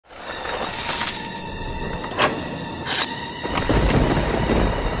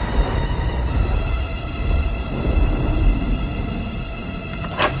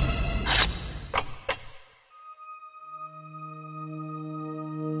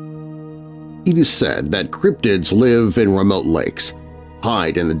It is said that cryptids live in remote lakes,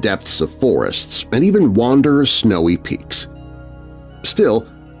 hide in the depths of forests, and even wander snowy peaks. Still,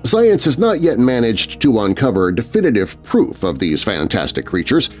 science has not yet managed to uncover definitive proof of these fantastic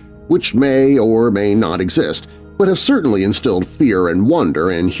creatures, which may or may not exist, but have certainly instilled fear and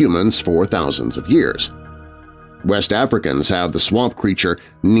wonder in humans for thousands of years. West Africans have the swamp creature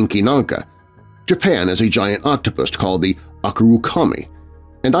Ninkinanka. Japan has a giant octopus called the Akurukami,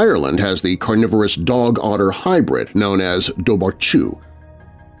 and Ireland has the carnivorous dog-otter hybrid known as Dobarchu.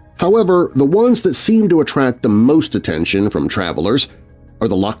 However, the ones that seem to attract the most attention from travelers are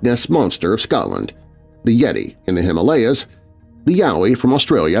the Loch Ness Monster of Scotland, the Yeti in the Himalayas, the Yowie from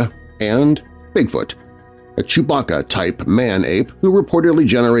Australia, and Bigfoot, a Chewbacca-type man-ape who reportedly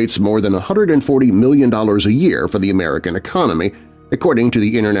generates more than $140 million a year for the American economy, according to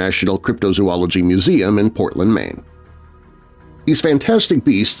the International Cryptozoology Museum in Portland, Maine. These fantastic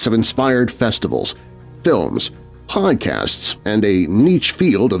beasts have inspired festivals, films, podcasts, and a niche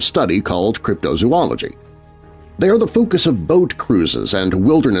field of study called cryptozoology. They are the focus of boat cruises and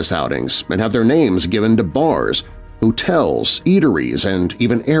wilderness outings and have their names given to bars, hotels, eateries, and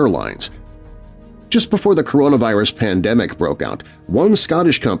even airlines. Just before the coronavirus pandemic broke out, one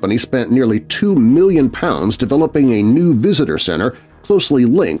Scottish company spent nearly £2 million developing a new visitor center closely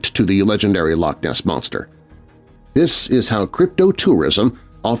linked to the legendary Loch Ness Monster. This is how cryptotourism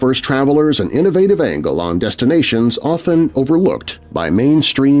offers travelers an innovative angle on destinations often overlooked by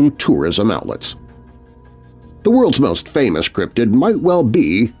mainstream tourism outlets. The world's most famous cryptid might well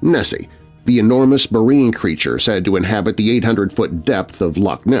be Nessie, the enormous marine creature said to inhabit the 800-foot depth of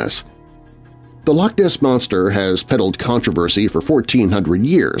Loch Ness. The Loch Ness Monster has peddled controversy for 1,400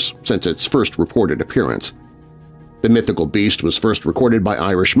 years since its first reported appearance. The mythical beast was first recorded by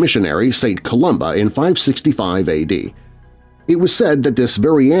Irish missionary St. Columba in 565 AD. It was said that this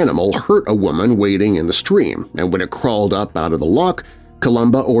very animal hurt a woman wading in the stream, and when it crawled up out of the loch,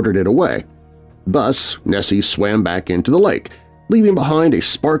 Columba ordered it away. Thus, Nessie swam back into the lake, leaving behind a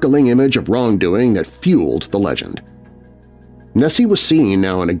sparkling image of wrongdoing that fueled the legend. Nessie was seen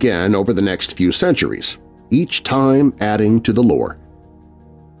now and again over the next few centuries, each time adding to the lore.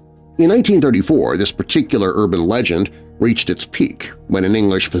 In 1934, this particular urban legend reached its peak when an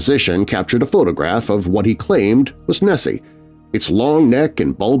English physician captured a photograph of what he claimed was Nessie, its long neck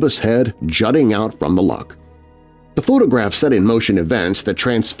and bulbous head jutting out from the loch. The photograph set in motion events that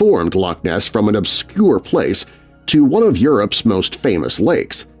transformed Loch Ness from an obscure place to one of Europe's most famous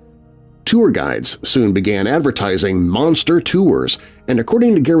lakes. Tour guides soon began advertising monster tours, and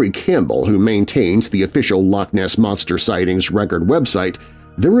according to Gary Campbell, who maintains the official Loch Ness Monster Sightings record website,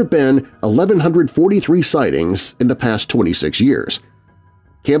 there have been 1,143 sightings in the past 26 years.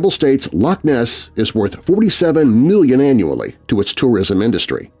 Campbell states Loch Ness is worth $47 million annually to its tourism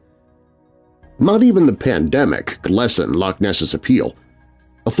industry. Not even the pandemic could lessen Loch Ness's appeal.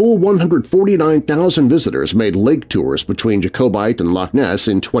 A full 149,000 visitors made lake tours between Jacobite and Loch Ness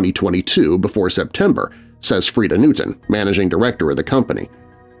in 2022 before September, says Frida Newton, managing director of the company.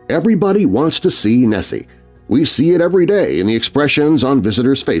 Everybody wants to see Nessie. We see it every day in the expressions on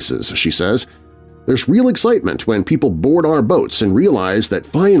visitors' faces, she says. There's real excitement when people board our boats and realize that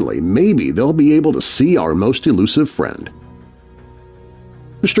finally maybe they'll be able to see our most elusive friend.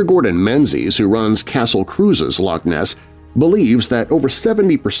 Mr. Gordon Menzies, who runs Castle Cruises Loch Ness, believes that over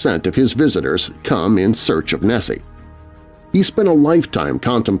 70% of his visitors come in search of Nessie. He spent a lifetime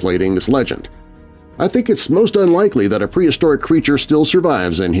contemplating this legend. I think it's most unlikely that a prehistoric creature still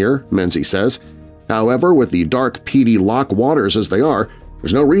survives in here, Menzies says. However, with the dark, peaty loch waters as they are,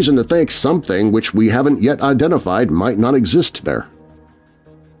 there's no reason to think something which we haven't yet identified might not exist there.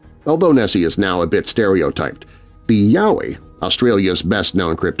 Although Nessie is now a bit stereotyped, the Yowie, Australia's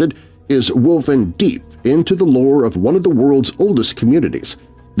best-known cryptid, is woven deep into the lore of one of the world's oldest communities,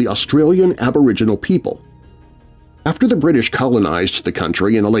 the Australian Aboriginal people. After the British colonized the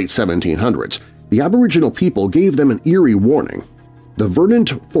country in the late 1700s, the Aboriginal people gave them an eerie warning. The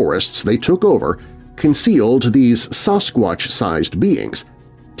verdant forests they took over concealed these Sasquatch-sized beings,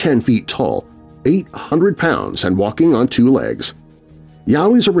 10 feet tall, 800 pounds, and walking on two legs.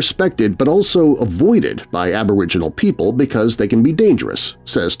 Yowies are respected but also avoided by Aboriginal people because they can be dangerous,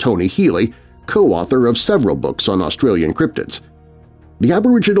 says Tony Healy, co-author of several books on Australian cryptids. The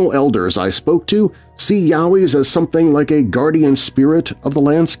Aboriginal elders I spoke to see Yowies as something like a guardian spirit of the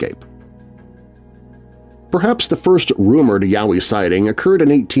landscape. Perhaps the first rumored Yowie sighting occurred in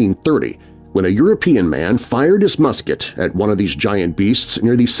 1830 when a European man fired his musket at one of these giant beasts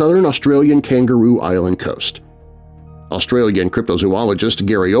near the southern Australian Kangaroo Island coast. Australian cryptozoologist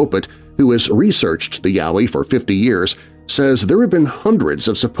Gary Opit, who has researched the Yowie for 50 years, says there have been hundreds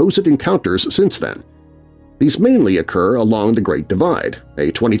of supposed encounters since then. These mainly occur along the Great Divide,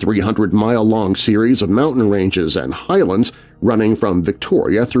 a 2,300-mile-long series of mountain ranges and highlands running from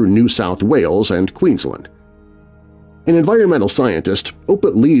Victoria through New South Wales and Queensland. An environmental scientist,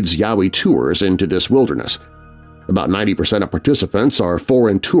 Opit leads Yowie tours into this wilderness. About 90% of participants are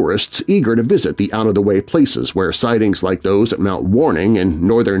foreign tourists eager to visit the out-of-the-way places where sightings like those at Mount Warning in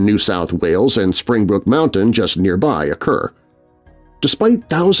northern New South Wales and Springbrook Mountain just nearby occur. Despite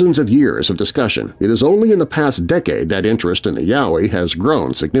thousands of years of discussion, it is only in the past decade that interest in the Yowie has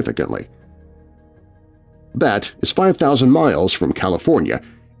grown significantly. That is 5,000 miles from California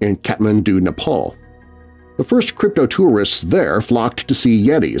in Kathmandu, Nepal. The first cryptotourists there flocked to see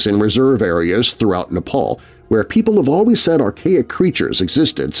Yetis in reserve areas throughout Nepal, where people have always said archaic creatures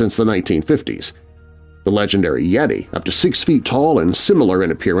existed since the 1950s. The legendary Yeti, up to 6 feet tall and similar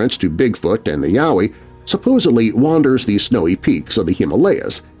in appearance to Bigfoot and the Yowie, supposedly wanders the snowy peaks of the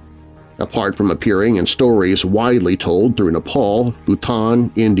Himalayas. Apart from appearing in stories widely told through Nepal,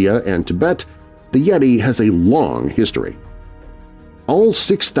 Bhutan, India, and Tibet, the Yeti has a long history. All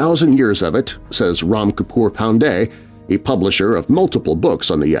 6,000 years of it, says Ram Kapoor Pandey, a publisher of multiple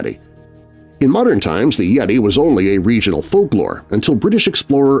books on the Yeti. In modern times, the Yeti was only a regional folklore until British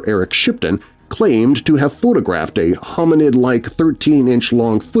explorer Eric Shipton claimed to have photographed a hominid-like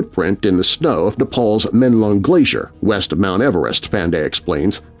 13-inch-long footprint in the snow of Nepal's Menlung Glacier, west of Mount Everest, Pandey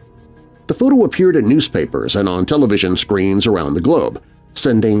explains. The photo appeared in newspapers and on television screens around the globe,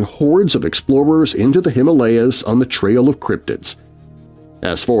 sending hordes of explorers into the Himalayas on the trail of cryptids.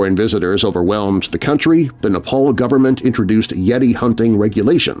 As foreign visitors overwhelmed the country, the Nepal government introduced Yeti hunting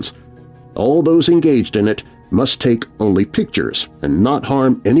regulations. All those engaged in it must take only pictures and not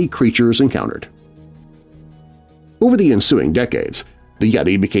harm any creatures encountered. Over the ensuing decades, the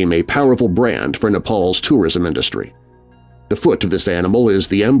Yeti became a powerful brand for Nepal's tourism industry. The foot of this animal is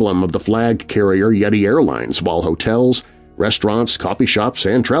the emblem of the flag carrier Yeti Airlines, while hotels, restaurants, coffee shops,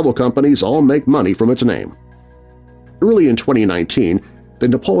 and travel companies all make money from its name. Early in 2019, the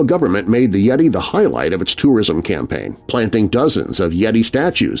Nepal government made the Yeti the highlight of its tourism campaign, planting dozens of Yeti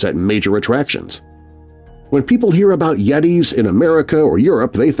statues at major attractions. When people hear about Yetis in America or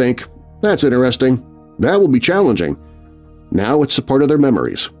Europe, they think, "That's interesting. That will be challenging." Now it's a part of their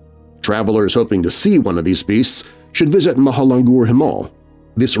memories. Travelers hoping to see one of these beasts should visit Mahalangur Himal.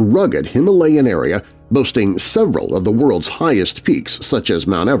 This rugged Himalayan area, boasting several of the world's highest peaks such as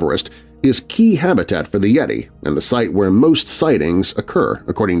Mount Everest, is key habitat for the Yeti and the site where most sightings occur,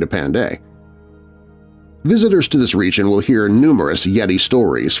 according to Pandey. Visitors to this region will hear numerous Yeti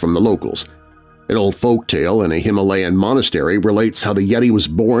stories from the locals. An old folk tale in a Himalayan monastery relates how the Yeti was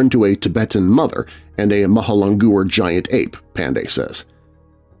born to a Tibetan mother and a Mahalangur giant ape, Pandey says.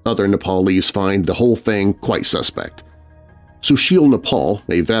 Other Nepalese find the whole thing quite suspect. Sushil Nepal,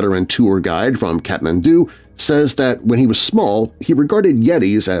 a veteran tour guide from Kathmandu, says that when he was small, he regarded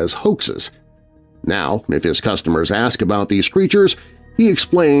Yetis as hoaxes. Now, if his customers ask about these creatures, he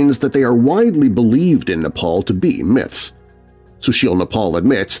explains that they are widely believed in Nepal to be myths. Sushil Nepal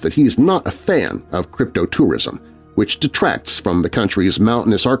admits that he is not a fan of cryptotourism, which detracts from the country's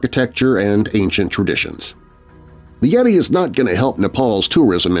mountainous architecture and ancient traditions. The Yeti is not going to help Nepal's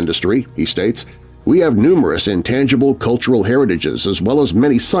tourism industry, he states. We have numerous intangible cultural heritages as well as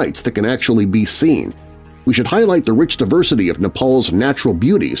many sites that can actually be seen. We should highlight the rich diversity of Nepal's natural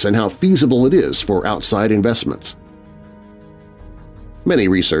beauties and how feasible it is for outside investments. Many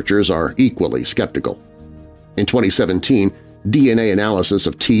researchers are equally skeptical. In 2017, DNA analysis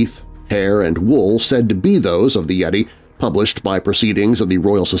of teeth, hair, and wool said to be those of the Yeti, published by Proceedings of the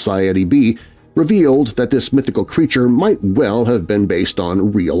Royal Society B, revealed that this mythical creature might well have been based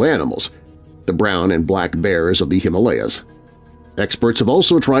on real animals, the brown and black bears of the Himalayas. Experts have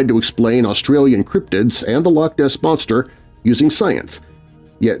also tried to explain Australian cryptids and the Loch Ness Monster using science,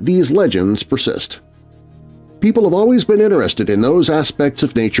 yet these legends persist. People have always been interested in those aspects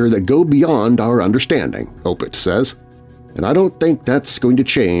of nature that go beyond our understanding, Opit says, and I don't think that's going to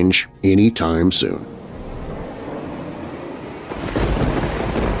change anytime soon.